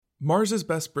Mars's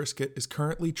Best Brisket is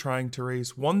currently trying to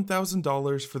raise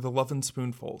 $1,000 for the Lovin'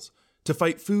 Spoonfuls to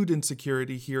fight food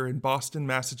insecurity here in Boston,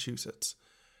 Massachusetts.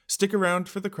 Stick around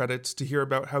for the credits to hear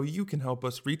about how you can help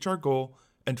us reach our goal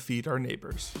and feed our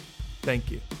neighbors. Thank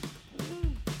you.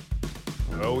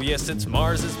 Oh yes, it's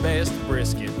Mars's Best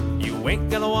Brisket. You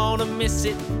ain't gonna wanna miss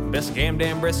it. Best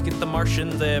damn brisket the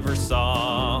Martians ever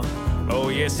saw. Oh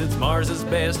yes, it's Mars's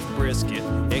Best Brisket.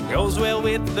 It goes well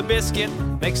with the biscuit,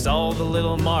 makes all the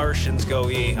little Martians go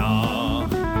yee-haw.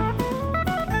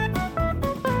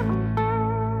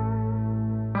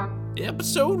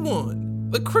 Episode 1,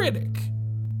 The Critic.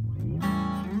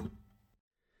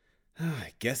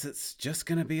 I guess it's just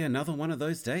gonna be another one of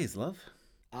those days, love.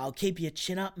 I'll keep your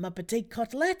chin up, my petite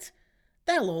côtelette.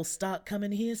 They'll all start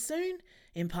coming here soon,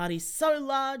 in parties so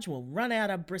large we'll run out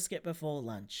of brisket before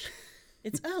lunch.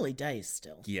 It's early days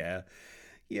still. Yeah,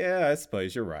 I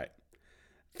suppose you're right.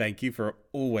 Thank you for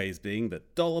always being the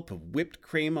dollop of whipped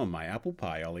cream on my apple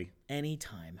pie, Ollie.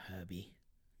 Anytime, Herbie.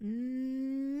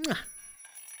 Mwah.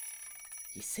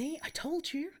 You see, I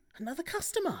told you, another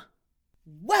customer.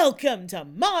 Welcome to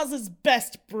Mars's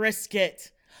Best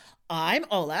Brisket. I'm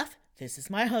Olaf. This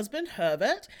is my husband,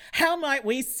 Herbert. How might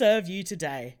we serve you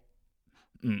today?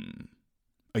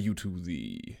 Are you two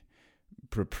the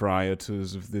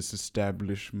proprietors of this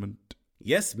establishment?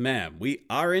 Yes, ma'am, we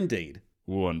are indeed.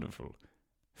 Wonderful.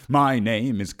 My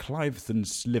name is Clivethan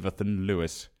Sliverthan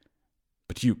Lewis,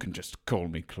 but you can just call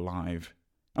me Clive.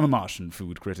 I'm a Martian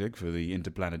food critic for the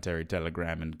Interplanetary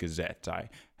Telegram and Gazette. I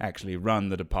actually run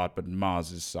the department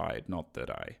Mars's side, not that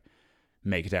I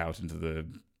make it out into the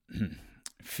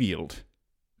field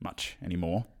much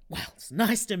anymore. Well, it's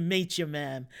nice to meet you,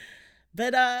 ma'am.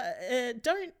 But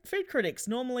don't food critics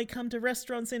normally come to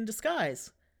restaurants in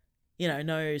disguise? You know,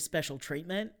 no special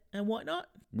treatment and whatnot?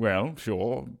 Well,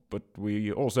 sure, but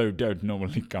we also don't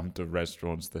normally come to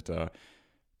restaurants that are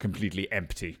completely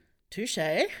empty.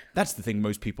 Touché. That's the thing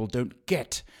most people don't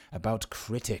get about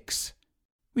critics.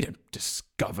 We don't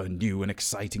discover new and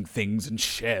exciting things and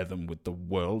share them with the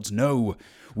world. No,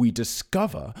 we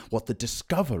discover what the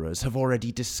discoverers have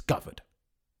already discovered.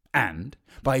 And,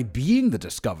 by being the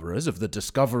discoverers of the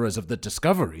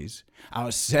discoveries,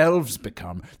 ourselves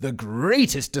become the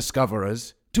greatest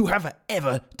discoverers to have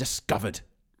ever discovered.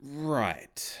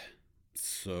 Right.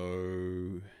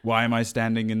 So... Why am I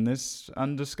standing in this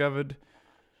undiscovered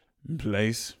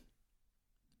place?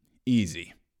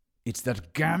 Easy. It's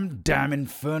that damn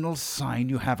infernal sign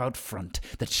you have out front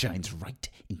that shines right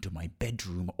into my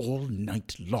bedroom all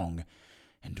night long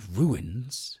and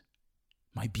ruins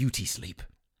my beauty sleep.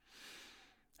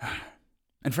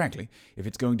 And frankly, if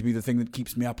it's going to be the thing that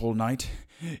keeps me up all night,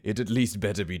 it at least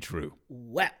better be true.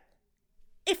 Well,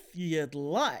 if you'd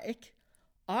like,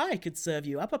 I could serve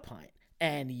you up a pint,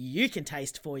 and you can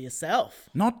taste for yourself.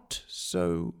 Not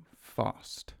so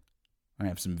fast. I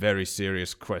have some very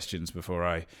serious questions before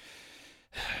I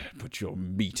put your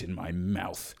meat in my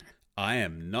mouth. I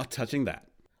am not touching that.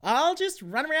 I'll just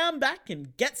run around back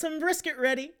and get some brisket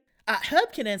ready.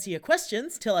 Herb can answer your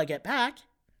questions till I get back.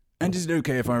 And is it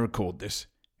okay if I record this,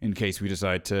 in case we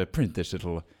decide to print this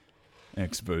little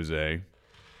expose?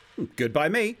 Goodbye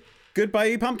me. Goodbye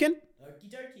you, pumpkin. Okie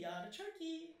dokie,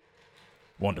 artichoke.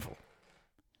 Wonderful.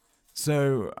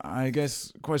 So, I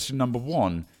guess question number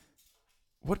 1.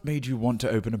 What made you want to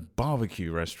open a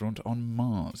barbecue restaurant on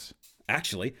Mars?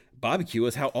 Actually, barbecue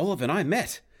is how Olive and I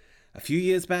met. A few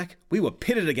years back, we were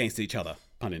pitted against each other,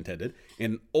 pun intended,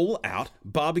 in an all-out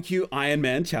barbecue Iron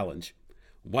Man challenge.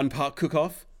 1 part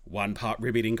cook-off, 1 part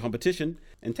rib-eating competition,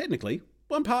 and technically,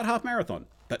 1 part half-marathon.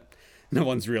 But no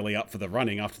one's really up for the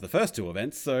running after the first 2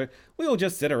 events, so we all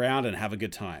just sit around and have a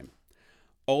good time.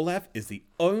 Olaf is the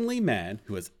only man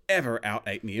who has ever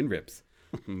out-ate me in ribs.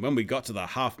 When we got to the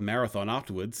half-marathon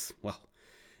afterwards, well,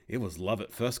 it was love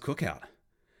at first cookout.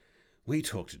 We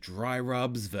talked dry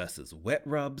rubs versus wet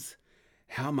rubs,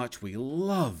 how much we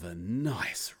love a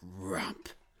nice rump.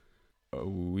 Are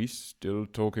we still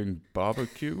talking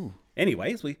barbecue?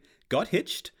 Anyways, we got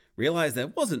hitched, realized there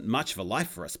wasn't much of a life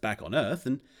for us back on Earth,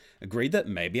 and agreed that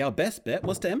maybe our best bet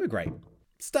was to emigrate.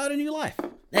 Start a new life.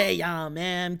 There you are,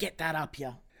 ma'am. Get that up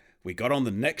ya. We got on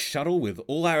the next shuttle with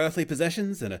all our earthly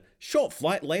possessions, and a short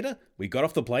flight later, we got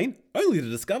off the plane, only to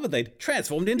discover they'd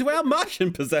transformed into our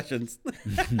Martian possessions.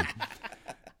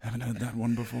 Haven't heard that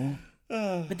one before.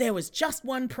 But there was just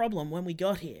one problem when we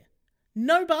got here.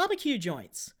 No barbecue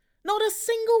joints. Not a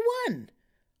single one.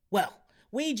 Well,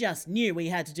 we just knew we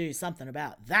had to do something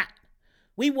about that.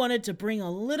 We wanted to bring a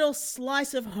little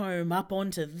slice of home up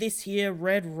onto this here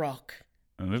red rock.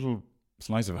 A little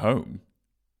slice of home?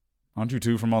 Aren't you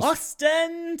two from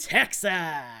Austin,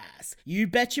 Texas. You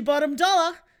bet your bottom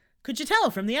dollar. Could you tell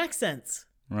from the accents?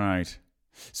 Right.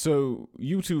 So,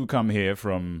 you two come here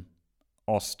from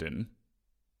Austin,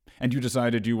 and you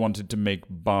decided you wanted to make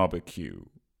barbecue.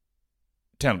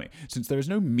 Tell me, since there is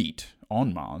no meat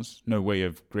on Mars, no way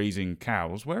of grazing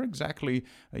cows, where exactly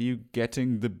are you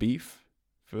getting the beef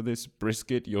for this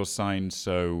brisket your sign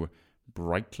so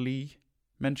brightly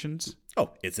mentions?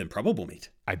 Oh, it's improbable meat.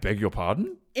 I beg your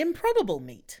pardon? Improbable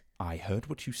meat. I heard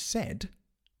what you said,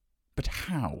 but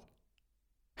how?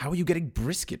 How are you getting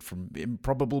brisket from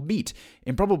improbable meat?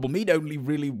 Improbable meat only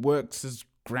really works as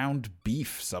ground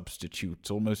beef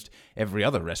substitute. Almost every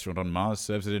other restaurant on Mars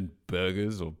serves it in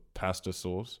burgers or pasta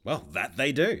sauce. Well, that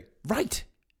they do. Right.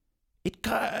 It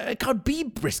can't be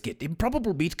brisket.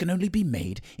 Improbable meat can only be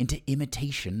made into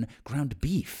imitation ground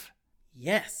beef.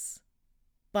 Yes.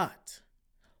 But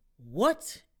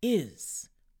what is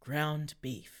ground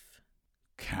beef?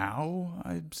 Cow,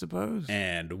 I suppose?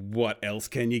 And what else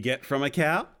can you get from a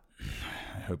cow?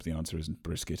 I hope the answer isn't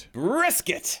brisket.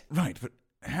 Brisket! Right, but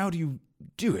how do you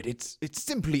do it? It's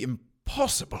simply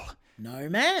impossible. No,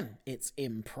 ma'am. It's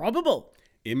improbable.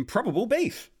 Improbable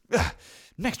beef.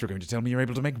 Next, you're going to tell me you're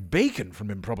able to make bacon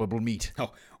from improbable meat.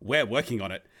 Oh, we're working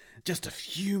on it. Just a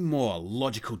few more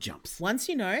logical jumps. Once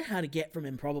you know how to get from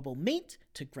improbable meat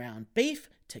to ground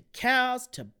beef to cows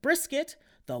to brisket,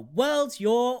 the world's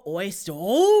your oyster.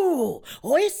 Oh,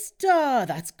 oyster!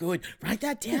 That's good. Write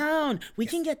that down. We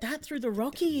can get that through the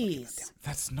Rockies.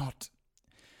 That's not...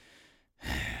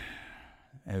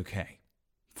 Okay,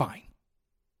 fine.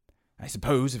 I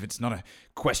suppose if it's not a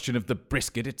question of the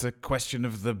brisket, it's a question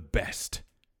of the best.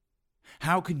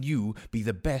 How can you be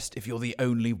the best if you're the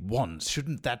only ones?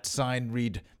 Shouldn't that sign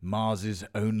read Mars's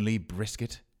only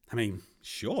brisket? I mean,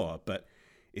 sure, but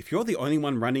if you're the only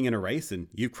one running in a race and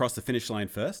you've crossed the finish line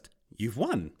first, you've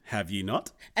won, have you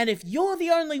not? And if you're the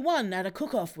only one at a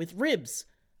cook-off with ribs,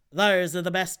 those are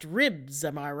the best ribs,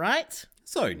 am I right?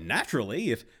 So naturally,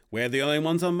 if we're the only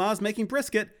ones on Mars making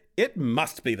brisket, it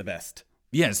must be the best.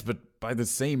 Yes, but by the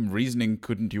same reasoning,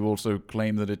 couldn't you also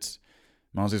claim that it's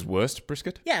Mars's worst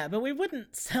brisket? Yeah, but we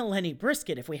wouldn't sell any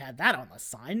brisket if we had that on the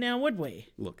sign, now would we?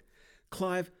 Look,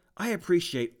 Clive, I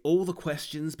appreciate all the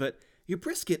questions, but your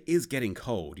brisket is getting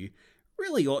cold. You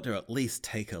really ought to at least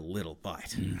take a little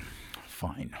bite.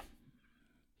 Fine.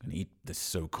 I'm gonna eat this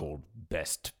so-called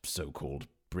best so-called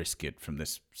brisket from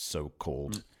this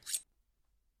so-called...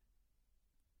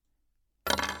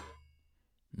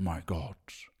 My God.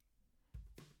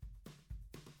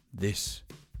 This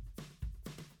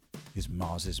is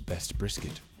Mars's best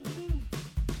brisket.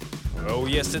 Oh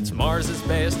yes, it's Mars's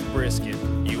best brisket.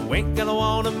 You ain't gonna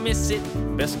wanna miss it.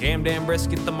 Best damn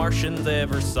brisket the Martians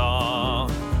ever saw.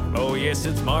 Oh yes,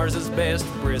 it's Mars's best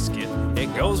brisket.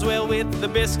 It goes well with the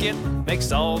biscuit.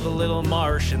 Makes all the little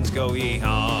Martians go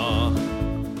yee-haw.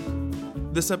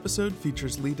 This episode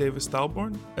features Lee Davis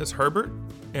Thalborn as Herbert,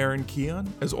 Aaron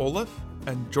Keon as Olaf,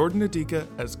 and Jordan Adika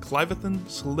as Clivethan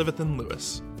Slivithan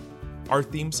Lewis. Our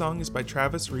theme song is by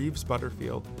Travis Reeves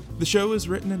Butterfield. The show is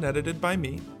written and edited by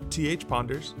me, T.H.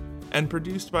 Ponders, and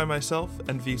produced by myself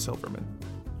and V. Silverman.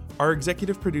 Our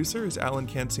executive producer is Alan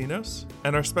Cancinos,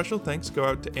 and our special thanks go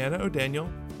out to Anna O'Daniel,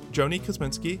 Joni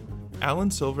Kosminski,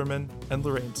 Alan Silverman, and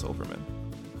Lorraine Silverman.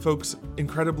 Folks,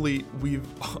 incredibly, we've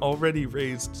already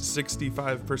raised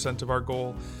 65% of our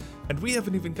goal, and we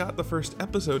haven't even got the first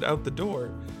episode out the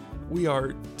door. We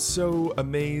are so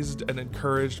amazed and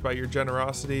encouraged by your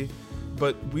generosity,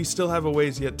 but we still have a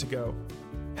ways yet to go.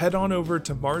 Head on over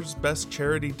to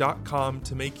marsbestcharity.com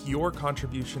to make your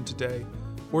contribution today,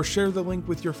 or share the link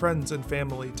with your friends and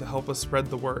family to help us spread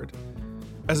the word.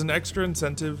 As an extra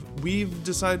incentive, we've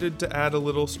decided to add a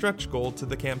little stretch goal to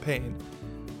the campaign.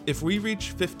 If we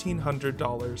reach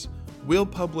 $1,500, we'll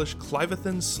publish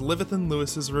Clivethan Slivithan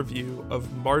Lewis's review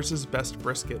of Mars's Best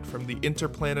Brisket from the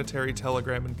Interplanetary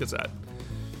Telegram and Gazette.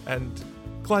 And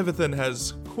Clivethan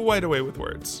has quite a way with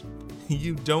words.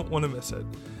 You don't want to miss it.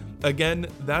 Again,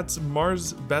 that's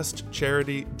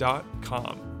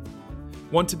marsbestcharity.com.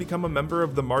 Want to become a member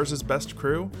of the Mars's Best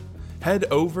crew? Head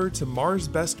over to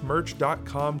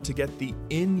marsbestmerch.com to get the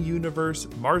in-universe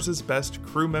Mars's Best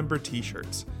crew member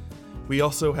t-shirts. We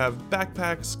also have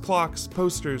backpacks, clocks,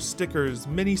 posters, stickers,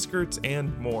 mini skirts,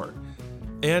 and more.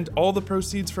 And all the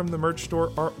proceeds from the merch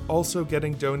store are also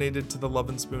getting donated to the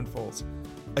Lovin' Spoonfuls.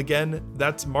 Again,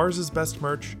 that's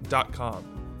marsbestmerch.com.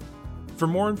 For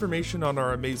more information on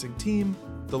our amazing team,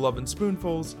 the Lovin'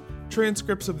 Spoonfuls,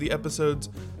 transcripts of the episodes,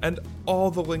 and all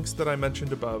the links that I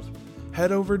mentioned above,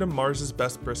 head over to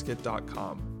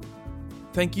marsbestbrisket.com.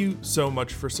 Thank you so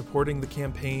much for supporting the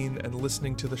campaign and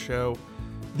listening to the show.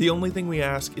 The only thing we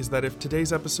ask is that if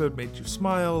today's episode made you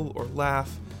smile or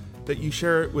laugh, that you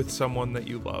share it with someone that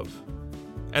you love.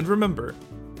 And remember,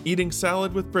 eating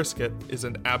salad with brisket is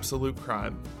an absolute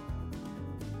crime.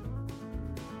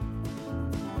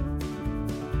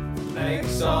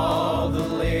 Makes all the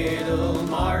little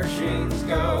Martians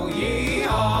go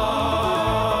yee-haw.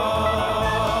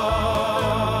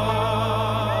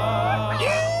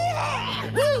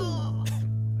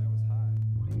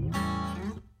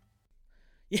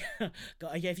 Yeah,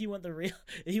 if you want the really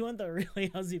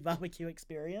Aussie barbecue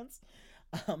experience,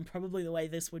 probably the way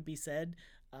this would be said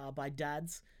by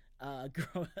dads,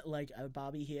 like a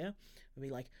Barbie here, would be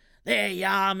like, "There you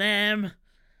are, ma'am.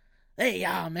 There you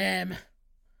are, ma'am.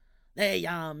 There you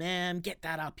are, ma'am. Get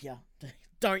that up ya."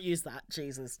 Don't use that,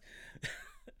 Jesus.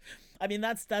 I mean,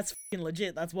 that's fucking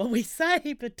legit. That's what we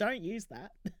say, but don't use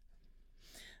that.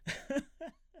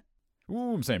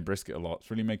 Ooh, I'm saying brisket a lot.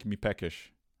 It's really making me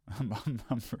peckish. I'm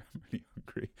really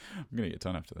hungry. I'm going to get a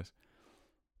ton after this.